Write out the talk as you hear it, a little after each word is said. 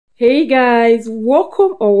Hey guys,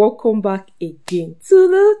 welcome back again to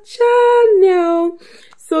the channel.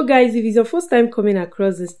 So guys, if it's your first time coming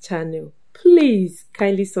across this channel, please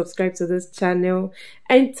kindly subscribe to this channel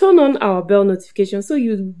and turn on our bell notification so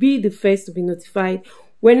you'll be the first to be notified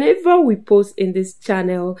whenever we post in this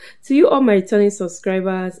channel. To you all my returning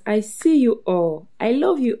subscribers, I see you all, I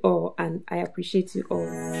love you all, and I appreciate you all.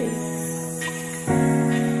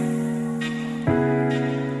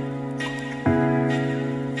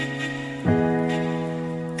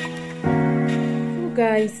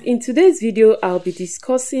 Guys, in today's video I'll be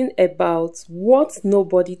discussing about what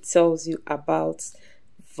nobody tells you about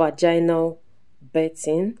vaginal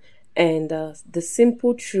birthing and the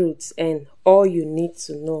simple truths and all you need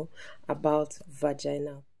to know about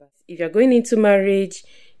vaginal birth. If you're going into marriage,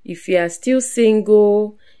 if you are still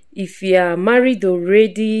single, if you are married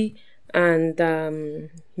already, and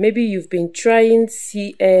maybe you've been trying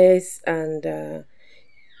CS and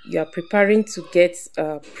you are preparing to get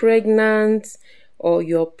pregnant, or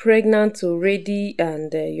you're pregnant already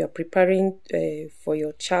and you're preparing for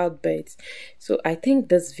your childbirth, so I think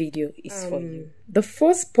this video is for you. The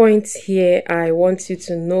first point here I want you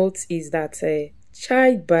to note is that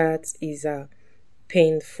childbirth is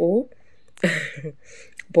painful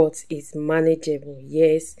but it's manageable,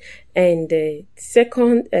 yes. And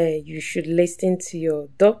second, you should listen to your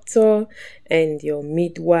doctor and your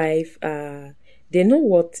midwife. They know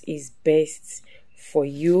what is best for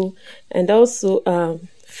you. And also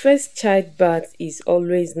first childbirth is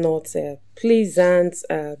always not pleasant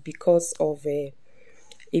because of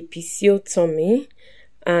episiotomy,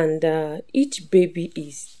 and each baby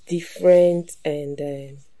is different, and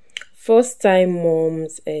first time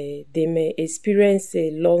moms, they may experience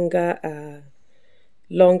a longer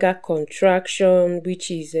contraction,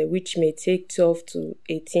 which may take 12 to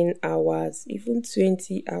 18 hours, even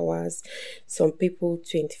 20 hours, some people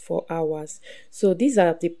 24 hours. So these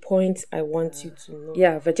are the points I want you to know.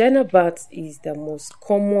 Yeah, vaginal birth is the most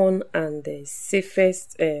common and the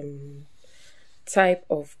safest type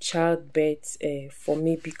of childbirth for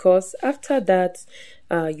me, because after that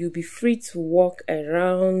you'll be free to walk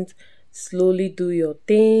around, slowly do your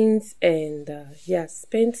things, and yeah,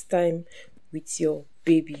 spend time with your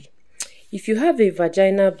baby. If you have a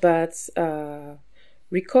vaginal birth,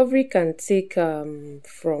 recovery can take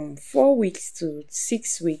from 4 weeks to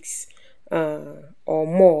 6 weeks or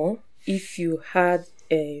more if you had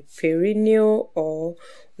a perineal or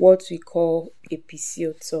what we call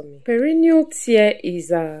episiotomy. Perineal tear is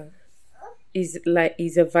a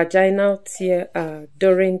vaginal tear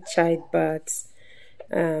during childbirth.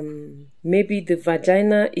 Maybe the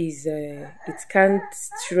vagina is it can't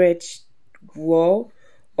stretch well,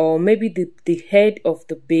 or maybe the head of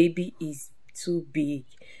the baby is too big.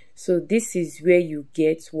 So this is where you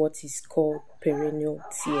get what is called perineal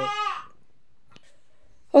tear.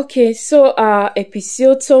 Okay, so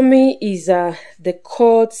episiotomy is the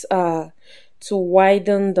cut to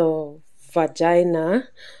widen the vagina,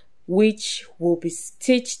 which will be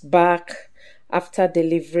stitched back after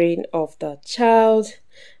delivering of the child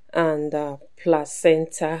and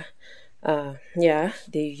placenta. Yeah,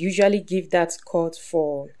 they usually give that cut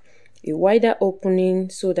for a wider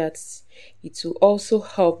opening so that it will also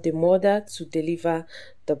help the mother to deliver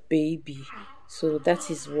the baby. So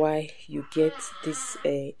that is why you get this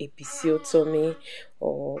episiotomy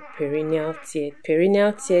or perineal tear.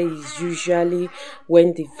 Perineal tear is usually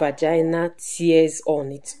when the vagina tears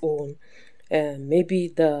on its own. Maybe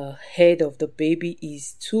the head of the baby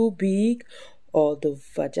is too big, or the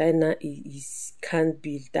vagina can't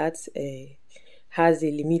be that has a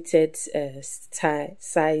limited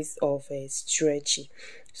size of stretchy.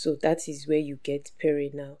 So that is where you get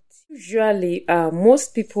perineal. Usually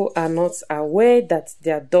most people are not aware that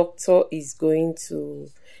their doctor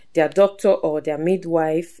or their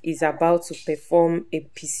midwife is about to perform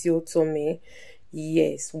episiotomy.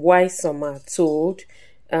 Yes, why some are told,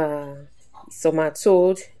 some are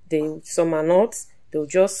told, some are not. They'll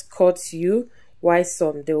just cut you, while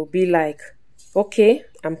some they'll be like, okay,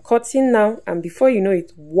 I'm cutting now, and before you know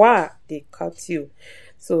it, wow, they cut you.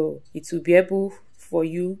 So it will be able for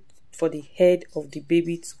the head of the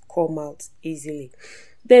baby to come out easily.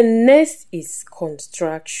 Then next is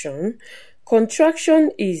contraction.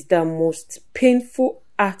 Contraction is the most painful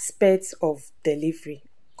aspect of delivery.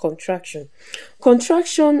 Contraction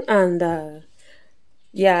and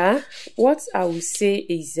yeah, what I will say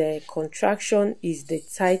is contraction is the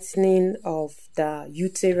tightening of the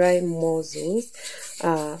uterine muscles,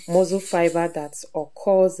 muscle fiber that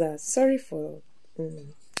occurs. Sorry for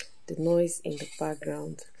the noise in the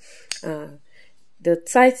background. the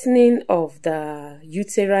tightening of the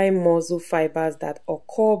uterine muscle fibers that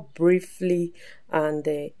occur briefly and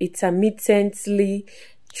intermittently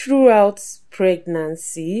throughout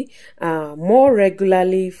pregnancy, more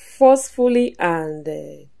regularly, forcefully, and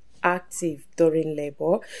active during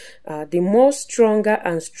labor. The more stronger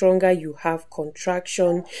and stronger you have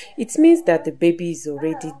contraction, it means that the baby is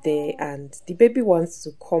already there and the baby wants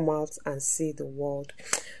to come out and see the world.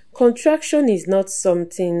 Contraction is not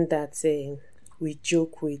something that we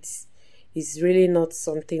joke with. It's really not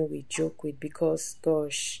something we joke with, because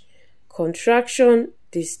gosh, contraction,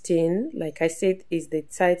 this thing, like I said, is the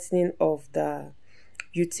tightening of the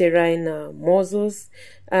uterine muscles.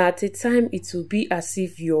 At a time, it will be as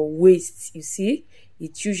if your waist, you see,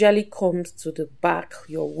 it usually comes to the back.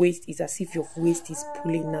 Your waist is as if your waist is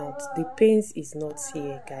pulling out. The pains is not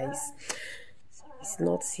here, guys. It's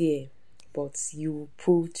not here, but you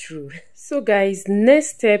pull through. So guys,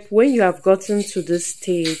 next step when you have gotten to this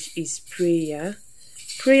stage is prayer.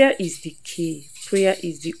 Prayer is the key. Prayer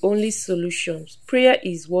is the only solution. Prayer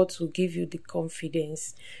is what will give you the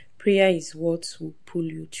confidence. Prayer is what will pull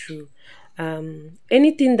you through.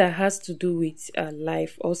 Anything that has to do with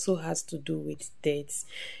life also has to do with death.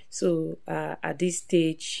 So at this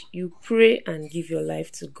stage, you pray and give your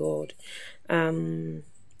life to God.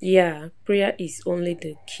 Yeah, prayer is only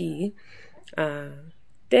the key.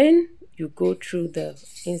 Then you go through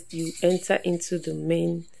you enter into the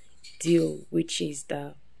main deal, which is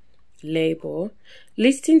the labor.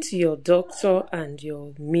 Listen to your doctor and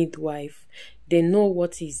your midwife. They know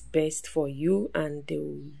what is best for you, and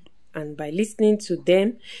by listening to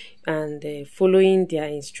them and following their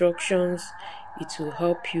instructions, it will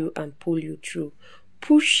help you and pull you through.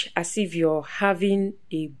 Push as if you're having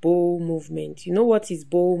a bowel movement. You know what is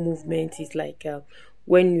bowel movement? It's like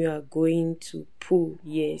when you are going to pull.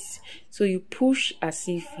 Yes, so you push as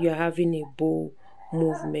if you're having a bowel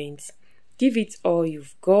movement. Give it all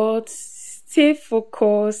you've got. Stay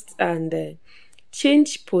focused and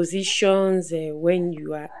change positions when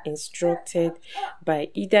you are instructed by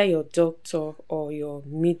either your doctor or your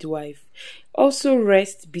midwife. Also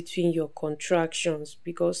rest between your contractions,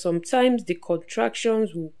 because sometimes the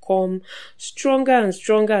contractions will come stronger and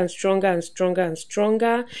stronger and stronger and stronger and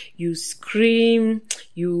stronger. You scream,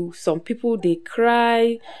 some people they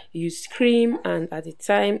cry, you scream, and at the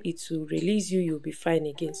time it will release you, you'll be fine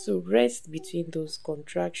again. So rest between those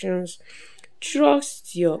contractions.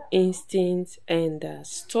 Trust your instincts and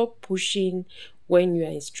stop pushing when you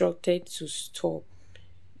are instructed to stop.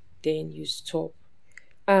 Then you stop.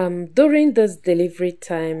 During this delivery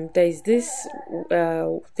time, there is this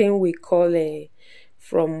thing we call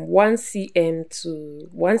from 1 cm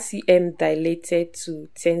dilated to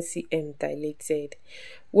 10 cm dilated.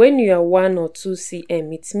 When you are 1 or 2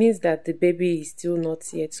 cm, it means that the baby is still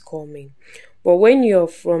not yet coming. But when you're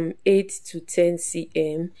from 8 to 10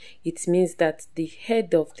 cm, it means that the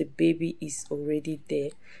head of the baby is already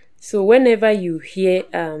there. So whenever you hear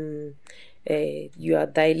you are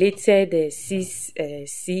dilated 6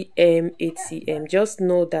 cm, 8 cm, just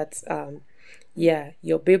know that yeah,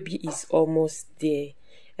 your baby is almost there.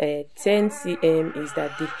 10 cm is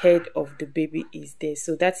that the head of the baby is there.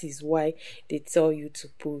 So that is why they tell you to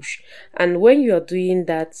push. And when you are doing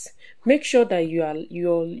that, make sure that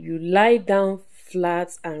you lie down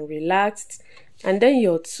flat and relaxed, and then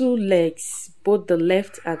your 2 legs, both the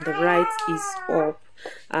left and the right, is up,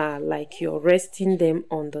 like you're resting them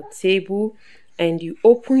on the table, and you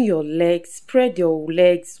open your legs, spread your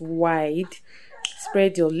legs wide,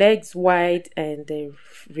 and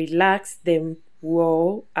relax them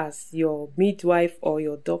well, as your midwife or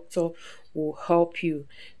your doctor will help you,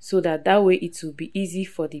 so that way it will be easy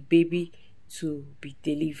for the baby to be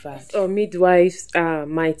delivered. Or midwives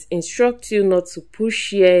might instruct you not to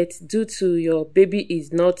push yet due to your baby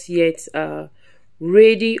is not yet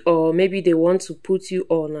ready, or maybe they want to put you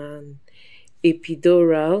on an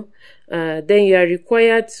epidural. Then you are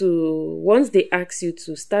required to, once they ask you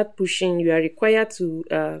to start pushing, you are required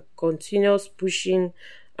to continuous pushing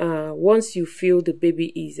once you feel the baby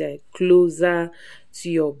is closer to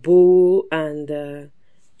your bowl, and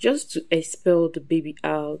just to expel the baby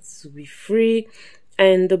out, to be free.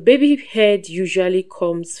 And the baby head usually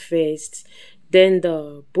comes first, then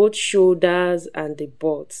the both shoulders and the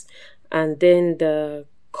butt, and then the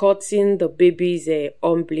cutting the baby's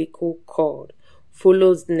umbilical cord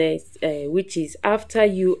follows next, which is after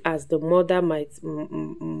you, as the mother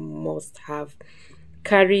must have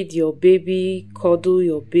carried your baby, cuddle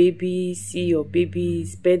your baby, see your baby,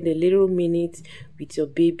 spend a little minute with your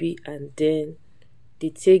baby, and then they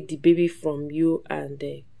take the baby from you and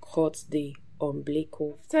cut the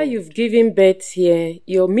umbilical. After you've given birth here,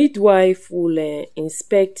 your midwife will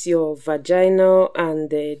inspect your vaginal and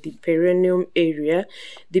the perineum area.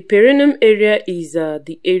 The perineum area is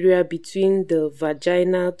the area between the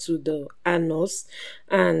vagina to the anus,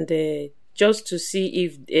 and just to see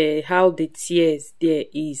if how the tears there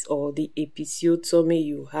is, or the episiotomy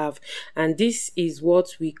you have. And this is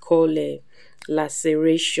what we call a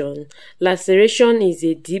laceration. Laceration is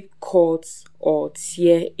a deep cut or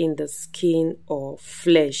tear in the skin or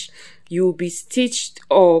flesh. You'll be stitched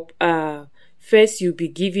up. First, you'll be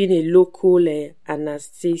given a local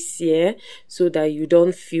anesthesia so that you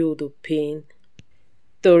don't feel the pain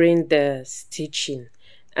during the stitching.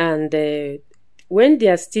 And when they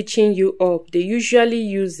are stitching you up, they usually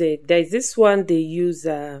use there's this one they use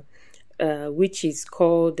which is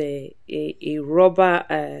called a rubber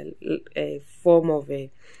form of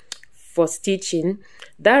for stitching.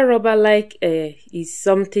 That rubber is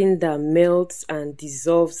something that melts and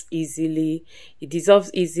dissolves easily. It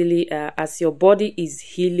dissolves easily as your body is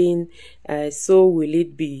healing, so will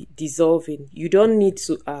it be dissolving. You don't need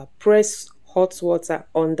to press hot water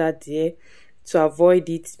under there to avoid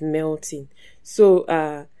it melting.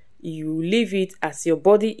 So you leave it as your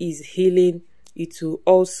body is healing. It will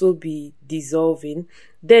also be dissolving.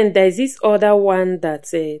 Then there's this other one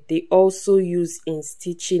that they also use in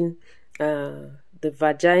stitching the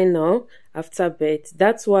vaginal after birth.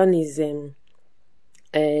 That one is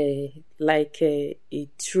like a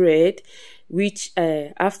thread, which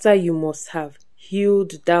after you must have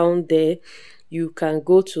healed down there, you can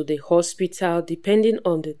go to the hospital depending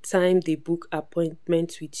on the time they book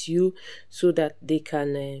appointment with you, so that they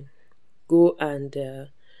can go and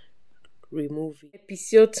remove it.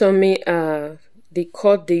 Episiotomy, the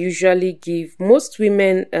cut they usually give. Most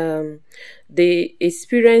women they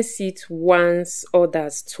experience it once,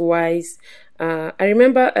 others twice. I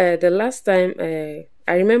remember the last time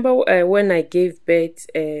when I gave birth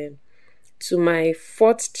to my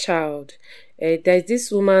fourth child, there's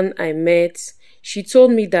this woman I met. She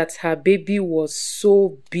told me that her baby was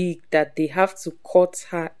so big that they have to cut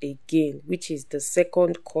her again, which is the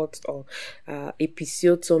second cut or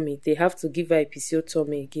episiotomy. They have to give her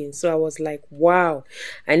episiotomy again. So I was like, wow,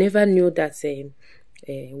 I never knew that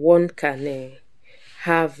one can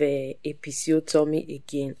have a episiotomy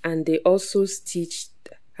again. And they also stitched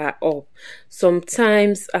her up.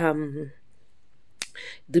 Sometimes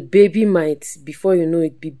the baby might, before you know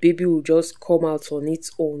it, the baby will just come out on its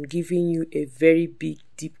own, giving you a very big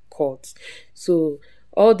deep cut. So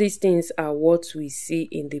all these things are what we see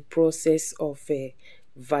in the process of a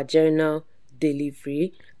vaginal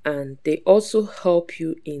delivery, and they also help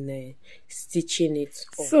you in stitching it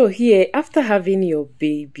up. So here, after having your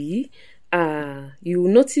baby, you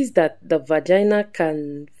will notice that the vagina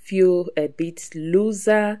can feel a bit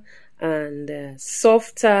looser and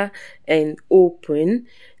softer and open,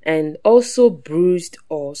 and also bruised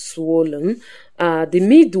or swollen. The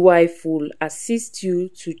midwife will assist you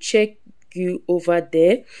to check you over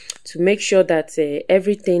there to make sure that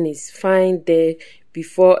everything is fine there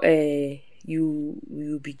before you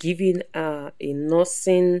will be given a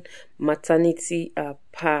nursing maternity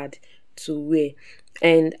pad to wear.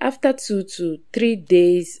 And after 2 to 3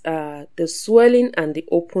 days, the swelling and the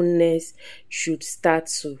openness should start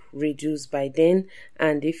to reduce by then.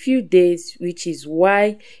 And a few days, which is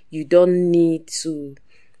why you don't need to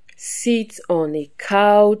sit on a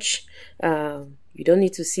couch. You don't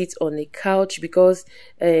need to sit on a couch, because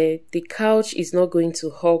the couch is not going to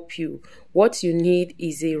help you. What you need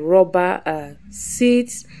is a rubber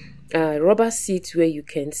seat. Rubber seat where you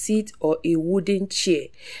can sit, or a wooden chair.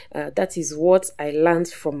 That is what I learned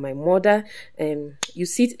from my mother. You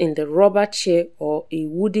sit in the rubber chair or a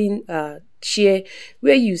wooden chair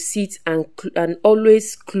where you sit, and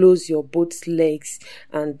always close your both legs,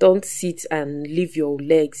 and don't sit and leave your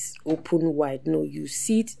legs open wide. No, you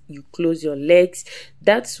sit, you close your legs.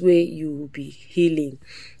 That's where you will be healing.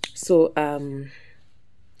 So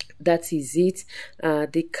that is it.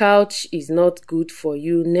 The couch is not good for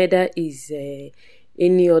you, neither is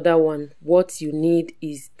any other one. What you need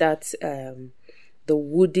is that the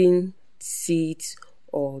wooden seat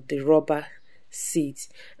or the rubber seat,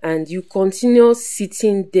 and you continue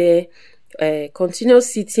sitting there. And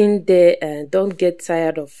don't get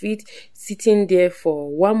tired of it. Sitting there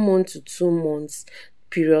for 1 month to 2 months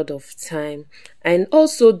period of time. And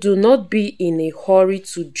also, do not be in a hurry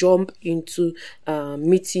to jump into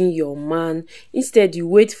meeting your man. Instead, you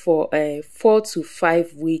wait for 4 to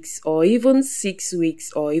 5 weeks, or even 6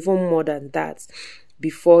 weeks, or even more than that,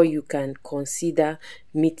 before you can consider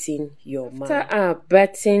meeting your man. After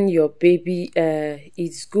birthing your baby,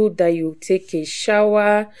 it's good that you take a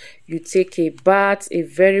shower, you take a bath, a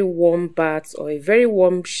very warm bath or a very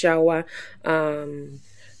warm shower.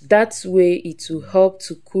 That way it will help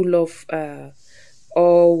to cool off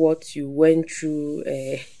all what you went through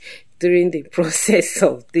during the process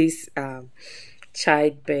of this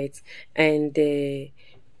childbirth. And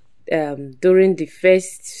during the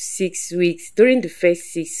first 6 weeks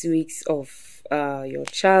of your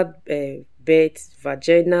childbirth,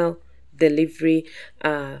 vaginal delivery,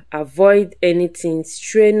 avoid anything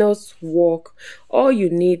strenuous work. All you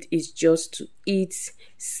need is just to eat,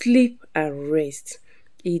 sleep and rest.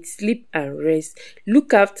 Eat, sleep and rest.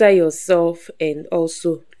 Look after yourself and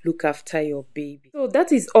also look after your baby. So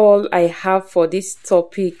that is all I have for this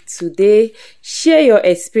topic today. Share your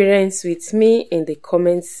experience with me in the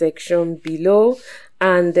comment section below,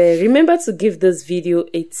 and remember to give this video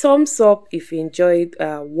a thumbs up if you enjoyed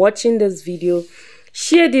watching this video.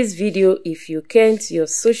 Share this video if you can to your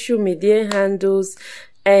social media handles,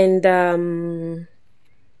 and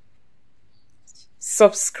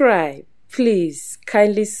subscribe. Please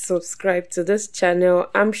kindly subscribe to this channel.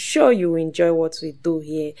 I'm sure you enjoy what we do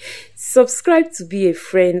here. Subscribe to be a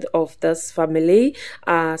friend of this family.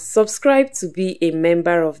 Subscribe to be a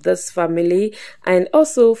member of this family, and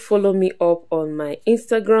also follow me up on my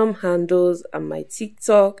Instagram handles and my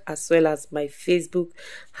TikTok as well as my Facebook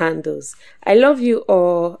handles. I love you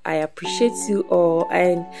all. I appreciate you all,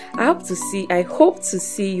 and I hope to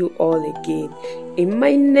see you all again in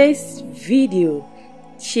my next video.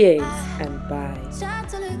 Cheers and bye. Try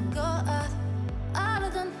to let go of all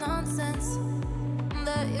of the nonsense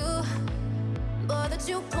that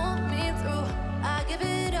you